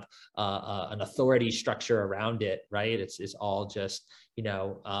have an authority structure around it, right? It's all just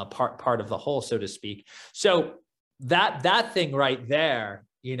part of the whole, so to speak. So that thing right there,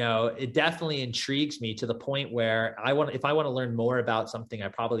 it definitely intrigues me to the point where if I want to learn more about something, I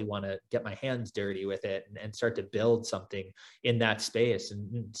probably want to get my hands dirty with it and start to build something in that space.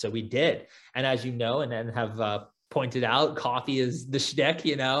 And so we did. And as you know, and have pointed out, coffee is the shtick,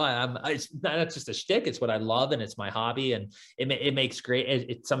 it's not just a shtick, it's what I love and it's my hobby, and it makes great.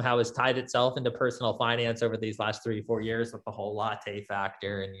 It somehow has tied itself into personal finance over these last 3-4 years with the whole latte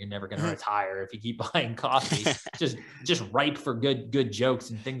factor, and you're never going to retire if you keep buying coffee. just ripe for good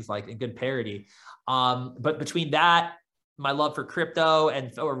jokes and things and good parody. But between that, my love for crypto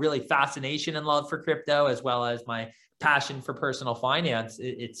or really fascination and love for crypto, as well as my passion for personal finance,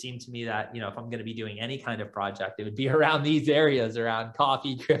 it seemed to me that, if I'm going to be doing any kind of project, it would be around these areas, around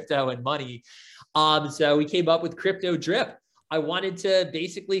coffee, crypto, and money. So we came up with Crypto Drip. I wanted to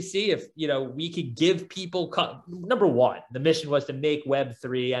basically see if, we could give people, number one, the mission was to make Web3,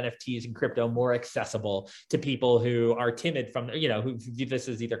 NFTs, and crypto more accessible to people who are timid from, who view this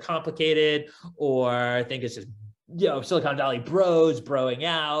as either complicated or think it's just Silicon Valley bros broing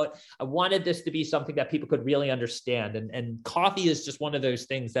out. I wanted this to be something that people could really understand. And coffee is just one of those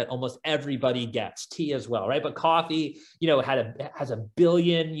things that almost everybody gets, tea as well, right? But coffee, has 1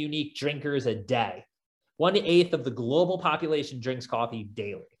 billion unique drinkers a day. 1/8 of the global population drinks coffee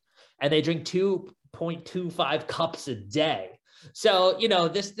daily, and they drink 2.25 cups a day. So,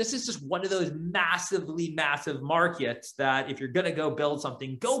 this is just one of those massive markets that if you're going to go build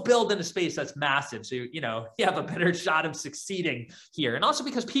something, go build in a space that's massive. So, you have a better shot of succeeding here. And also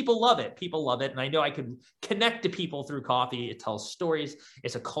because people love it. And I know I could connect to people through coffee. It tells stories.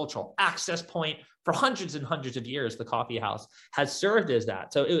 It's a cultural access point. For hundreds and hundreds of years, the coffee house has served as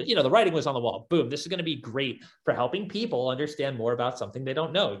that. So, the writing was on the wall. Boom, this is going to be great for helping people understand more about something they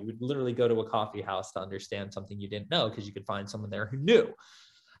don't know. You would literally go to a coffee house to understand something you didn't know because you could find someone there who knew.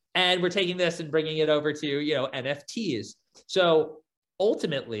 And we're taking this and bringing it over to, NFTs. So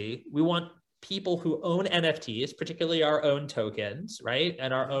ultimately, we want people who own NFTs, particularly our own tokens, right,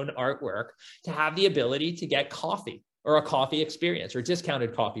 and our own artwork, to have the ability to get coffee, or a coffee experience, or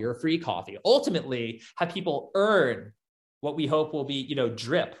discounted coffee, or free coffee. Ultimately, have people earn what we hope will be,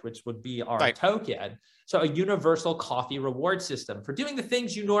 DRIP, which would be our token. So a universal coffee reward system for doing the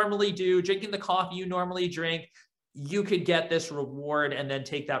things you normally do, drinking the coffee you normally drink. You could get this reward and then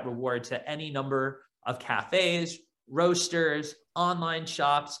take that reward to any number of cafes, roasters, online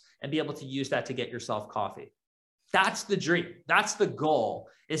shops, and be able to use that to get yourself coffee. That's the dream. That's the goal,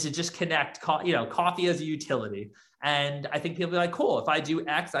 is to just connect, coffee as a utility. And I think people be like, cool, if I do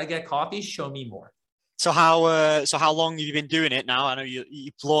X, I get coffee, show me more. So how long have you been doing it now? I know you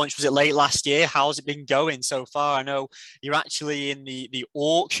launched, was it late last year? How's it been going so far? I know you're actually in the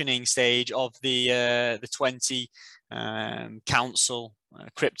auctioning stage of the 20 council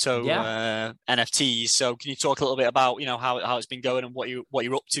crypto NFTs. So can you talk a little bit about, how it's been going and what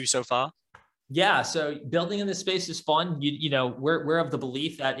you're up to so far? Yeah, so building in this space is fun. We're of the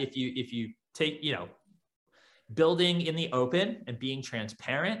belief that if you take, building in the open and being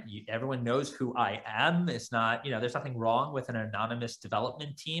transparent, everyone knows who I am. It's not, there's nothing wrong with an anonymous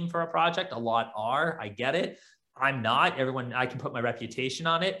development team for a project. A lot are, I get it. I'm not. I can put my reputation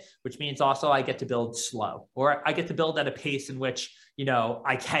on it, which means also I get to build slow, or I get to build at a pace in which,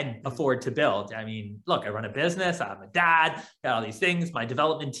 I can afford to build. I mean, look, I run a business. I'm a dad, got all these things. My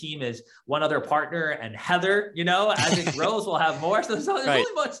development team is one other partner, and Heather, as it grows, we'll have more. So there's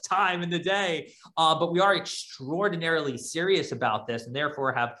really much time in the day, but we are extraordinarily serious about this, and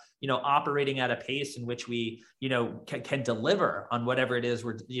therefore have, operating at a pace in which we, can deliver on whatever it is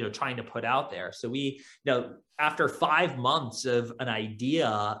we're, trying to put out there. So we, after 5 months of an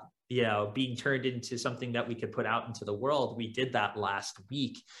idea, being turned into something that we could put out into the world. We did that last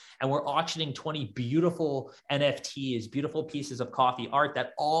week, and we're auctioning 20 beautiful NFTs, beautiful pieces of coffee art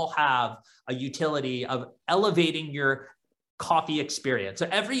that all have a utility of elevating your coffee experience. So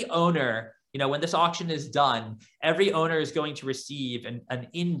every owner, when this auction is done, every owner is going to receive an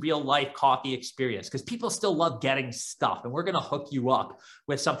in real life coffee experience, because people still love getting stuff. And we're going to hook you up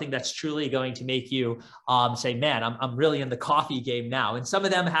with something that's truly going to make you say, man, I'm really in the coffee game now. And some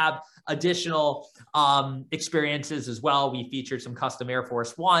of them have additional experiences as well. We featured some custom Air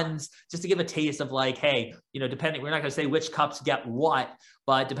Force Ones just to give a taste of like, hey, depending, we're not going to say which cups get what,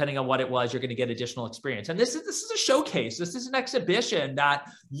 but depending on what it was, you're going to get additional experience. And this is a showcase. This is an exhibition that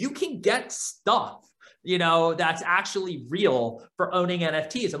you can get stuff, that's actually real for owning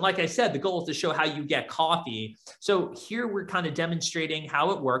NFTs. And like I said, the goal is to show how you get coffee. So here we're kind of demonstrating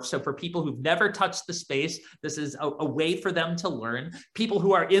how it works. So for people who've never touched the space, this is a way for them to learn. People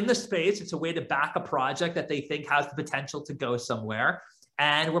who are in the space, it's a way to back a project that they think has the potential to go somewhere.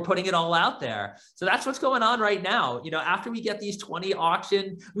 And we're putting it all out there. So that's what's going on right now. After we get these 20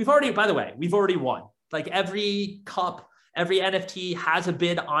 auctioned, we've already won. Like every cup, every NFT has a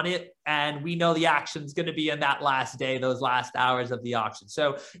bid on it. And we know the action's going to be in that last day, those last hours of the auction.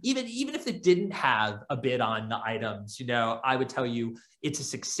 So even if it didn't have a bid on the items, I would tell you it's a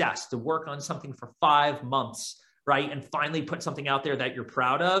success to work on something for 5 months, right? And finally put something out there that you're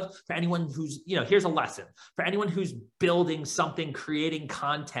proud of. For anyone who's, here's a lesson. For anyone who's building something, creating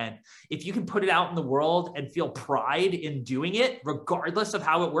content, if you can put it out in the world and feel pride in doing it, regardless of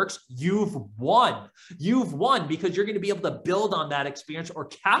how it works, you've won. You've won, because you're going to be able to build on that experience or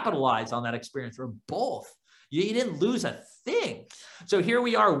capitalize on that experience, or both. You didn't lose a thing. So here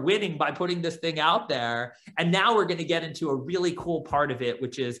we are winning by putting this thing out there. And now we're going to get into a really cool part of it,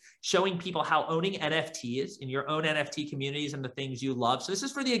 which is showing people how owning NFTs in your own NFT communities and the things you love. So this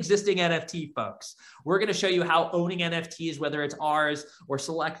is for the existing NFT folks. We're going to show you how owning NFTs, whether it's ours or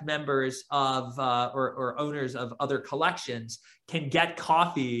select members of or owners of other collections, can get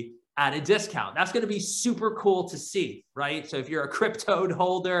coffee at a discount. That's going to be super cool to see, right? So if you're a crypto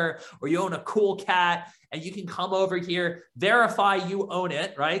holder or you own a cool cat, and you can come over here, verify you own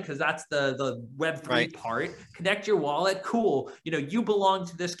it, right? Because that's the Web3 part. Connect your wallet. Cool. You belong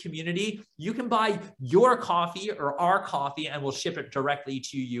to this community. You can buy your coffee or our coffee, and we'll ship it directly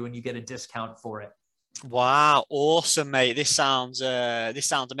to you, and you get a discount for it. Wow, awesome, mate. This sounds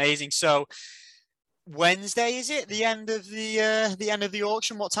amazing. So Wednesday, is it the end of the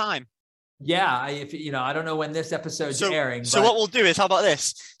auction? What time? Yeah, I don't know when this episode's airing. So what we'll do is, how about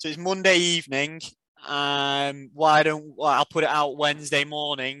this? So it's Monday evening. I'll put it out Wednesday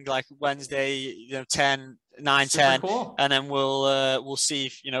morning, like Wednesday, 9, 10, cool. And then we'll see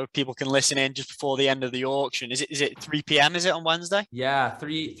if people can listen in just before the end of the auction. Is it 3 p.m. is it on Wednesday? Yeah,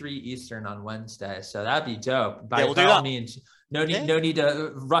 3 Eastern on Wednesday. So that'd be dope. We'll do that. Means, no need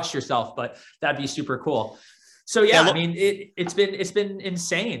to rush yourself, but that'd be super cool. So yeah, I mean, it's been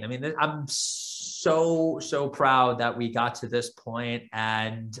insane. I mean, I'm so proud that we got to this point,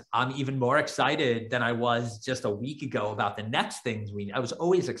 and I'm even more excited than I was just a week ago about the next things I was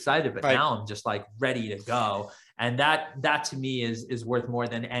always excited, but now I'm just like ready to go. And that to me is worth more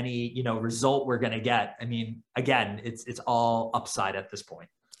than any, result we're going to get. I mean, again, it's all upside at this point.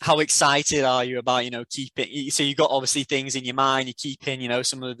 How excited are you about, keeping, so you've got obviously things in your mind, you're keeping,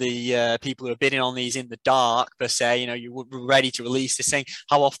 some of the people who are bidding on these in the dark, per se, you're ready to release this thing.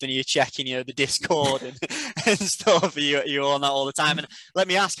 How often are you checking, the Discord and stuff? Are you on that all the time? And let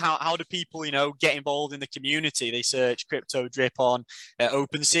me ask, how do people, get involved in the community? They search Crypto Drip on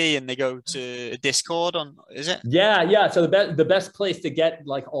OpenSea and they go to Discord is it? Yeah. So the best place to get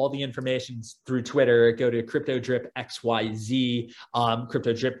like all the information is through Twitter. Go to Crypto Drip XYZ,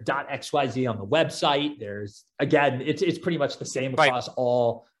 Crypto Drip .xyz on the website. There's, again, it's pretty much the same across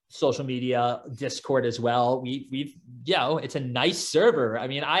all social media, Discord as well. We've it's a nice server. I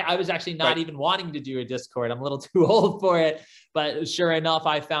mean, I was actually not even wanting to do a Discord. I'm a little too old for it, but sure enough,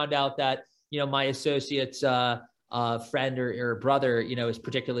 I found out that, my associate's friend or brother, is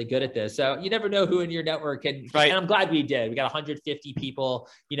particularly good at this. So you never know who in your network and I'm glad we did. We got 150 people,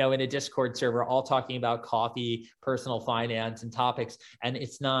 in a Discord server, all talking about coffee, personal finance and topics. And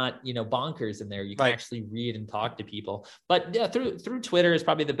it's not, bonkers in there. You can actually read and talk to people, but yeah, through Twitter is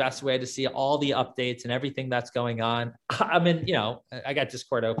probably the best way to see all the updates and everything that's going on. I mean, I got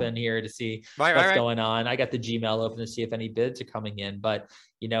Discord open here to see what's going on. I got the Gmail open to see if any bids are coming in, but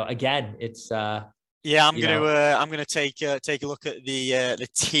again, it's, yeah, I'm gonna take a look at the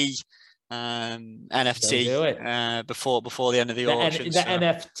T NFT before the end of the auction.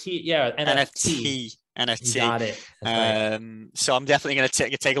 NFT, NFT. You NFT. got it. That's right. So I'm definitely going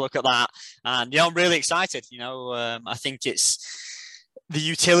to take a look at that. And, I'm really excited. I think it's the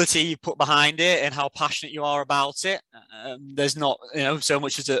utility you put behind it and how passionate you are about it. There's not, so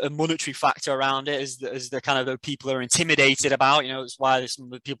much as a monetary factor around it as the kind of the people are intimidated about. It's why some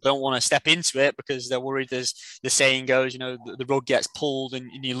people don't want to step into it, because they're worried, as the saying goes, the rug gets pulled and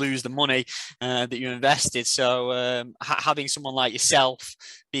you lose the money that you invested. So having someone like yourself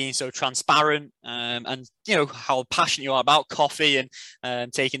being so transparent, and how passionate you are about coffee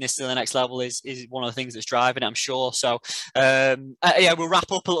and taking this to the next level is one of the things that's driving it, I'm sure. So we'll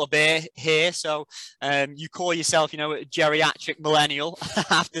wrap up a little bit here. So you call yourself, a geriatric millennial. I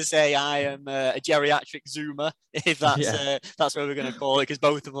have to say I am a geriatric Zoomer, if that's what we're going to call it, because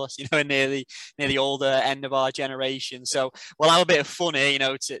both of us, are near the older end of our generation. So we'll have a bit of fun here,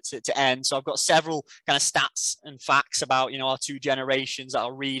 to end. So I've got several kind of stats and facts about, our two generations that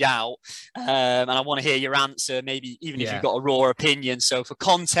I'll read out, and I want to hear your answer, maybe even if you've got a raw opinion. So for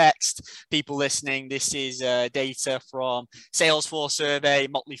context, people listening, this is data from Salesforce survey,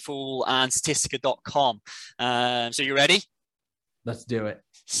 Motley Fool, and Statistica.com. So you ready? Let's do it.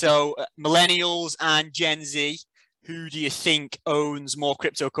 So millennials and Gen Z, who do you think owns more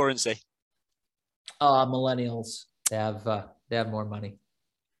cryptocurrency? Millennials. They have more money.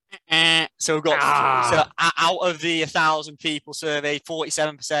 So we've got out of the 1,000 people surveyed,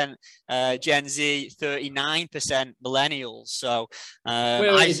 47% Gen Z, 39% millennials. So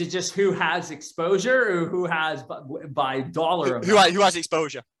wait, is it just who has exposure, or who has by dollar amount? Who has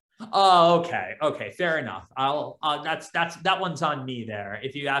exposure? Oh, okay, fair enough. That one's on me there.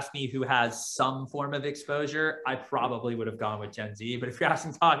 If you ask me who has some form of exposure, I probably would have gone with Gen Z. But if you're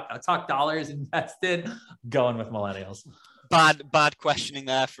asking talk dollars invested, going with millennials. Bad questioning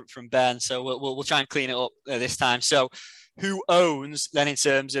there from Ben. So we'll try and clean it up this time. So who owns, then, in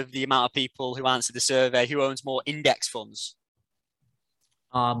terms of the amount of people who answered the survey, who owns more index funds?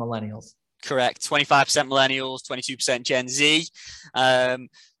 Millennials. Correct. 25% millennials, 22% Gen Z.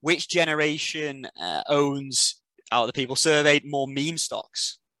 Which generation owns, out of the people surveyed, more meme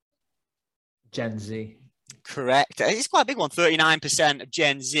stocks? Gen Z. Correct. It's quite a big one. 39% of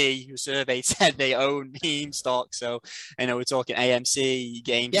Gen Z who surveyed said they own meme stocks. So, we're talking AMC,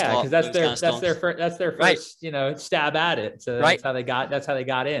 GameStop. Yeah, because that's their first, right. Stab at it. So right. That's how they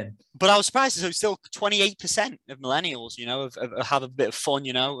got in. But I was surprised. So still 28% of millennials, have a bit of fun,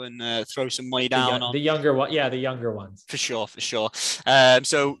 and throw some money down on the younger one. Yeah, the younger ones. For sure.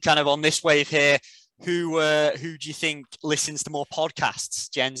 So kind of on this wave here, who do you think listens to more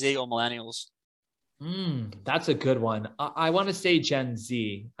podcasts, Gen Z or millennials? That's a good one. I want to say Gen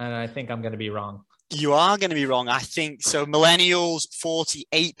Z, and I think I'm going to be wrong. You are going to be wrong. I think so. Millennials,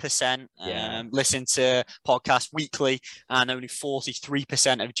 48% listen to podcasts weekly, and only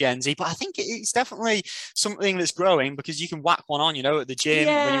 43% of Gen Z. But I think it's definitely something that's growing, because you can whack one on, at the gym,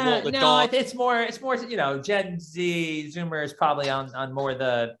 when you walk the dog. It's more, Gen Z, Zoomers probably on more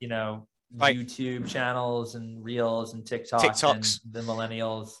the, right. YouTube channels and Reels and TikToks. And the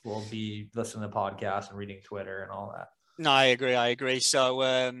millennials will be listening to podcasts and reading Twitter and all that. No, I agree. So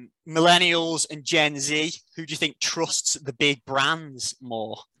millennials and Gen Z, who do you think trusts the big brands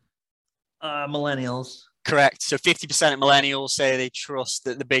more? Millennials. Correct. So 50% of millennials say they trust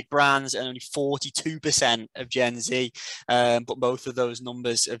the big brands, and only 42% of Gen Z. But both of those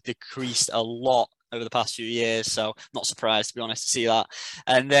numbers have decreased a lot over the past few years. So not surprised, to be honest, to see that.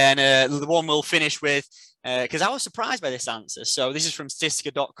 And then the one we'll finish with, because I was surprised by this answer. So this is from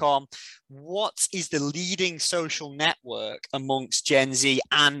Statistica.com. What is the leading social network amongst Gen Z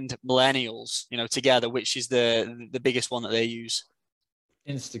and millennials, together? Which is the biggest one that they use?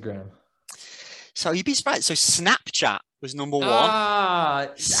 Instagram. So you'd be surprised. So Snapchat was number one.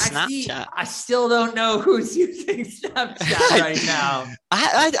 Snapchat. I still don't know who's using Snapchat right now.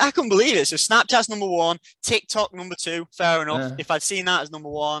 I couldn't believe it. So Snapchat's number one, TikTok number two. Fair enough. If I'd seen that as number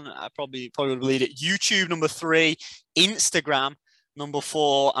one, I probably would believe it. YouTube number three, Instagram number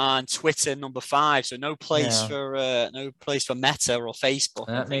four, and Twitter number five. So no place for Meta or Facebook.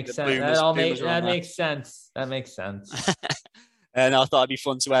 That makes sense. That makes sense. That makes sense. And I thought it'd be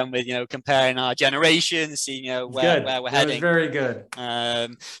fun to end with, comparing our generations, seeing, where we're heading. It was very good.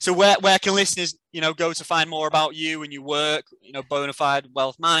 So where can listeners, go to find more about you and your work, Bonafide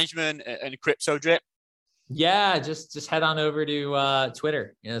Wealth Management and Crypto Drip? Yeah, just head on over to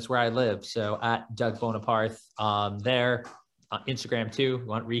Twitter. That's where I live. So at Doug Bonaparth, there, Instagram too. You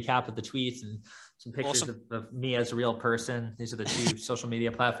want recap of the tweets and some pictures of me as a real person. These are the two social media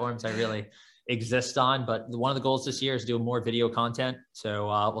platforms I really exist on, but one of the goals this year is do more video content. So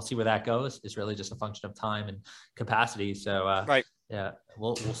we'll see where that goes. It's really just a function of time and capacity. So Yeah,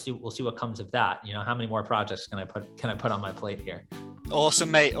 we'll see what comes of that. How many more projects can I put on my plate here?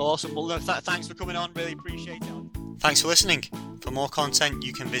 Awesome, mate. Awesome. Well, thanks for coming on. Really appreciate it. Thanks for listening. For more content,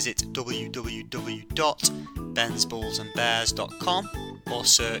 you can visit www.bensbullsandbears.com or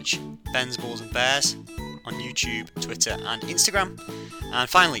search Ben's Bulls and Bears on YouTube, Twitter, and Instagram. And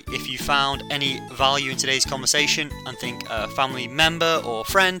finally, if you found any value in today's conversation and think a family member or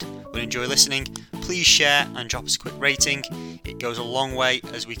friend would enjoy listening, please share and drop us a quick rating. It goes a long way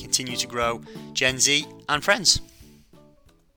as we continue to grow Gen Z and friends.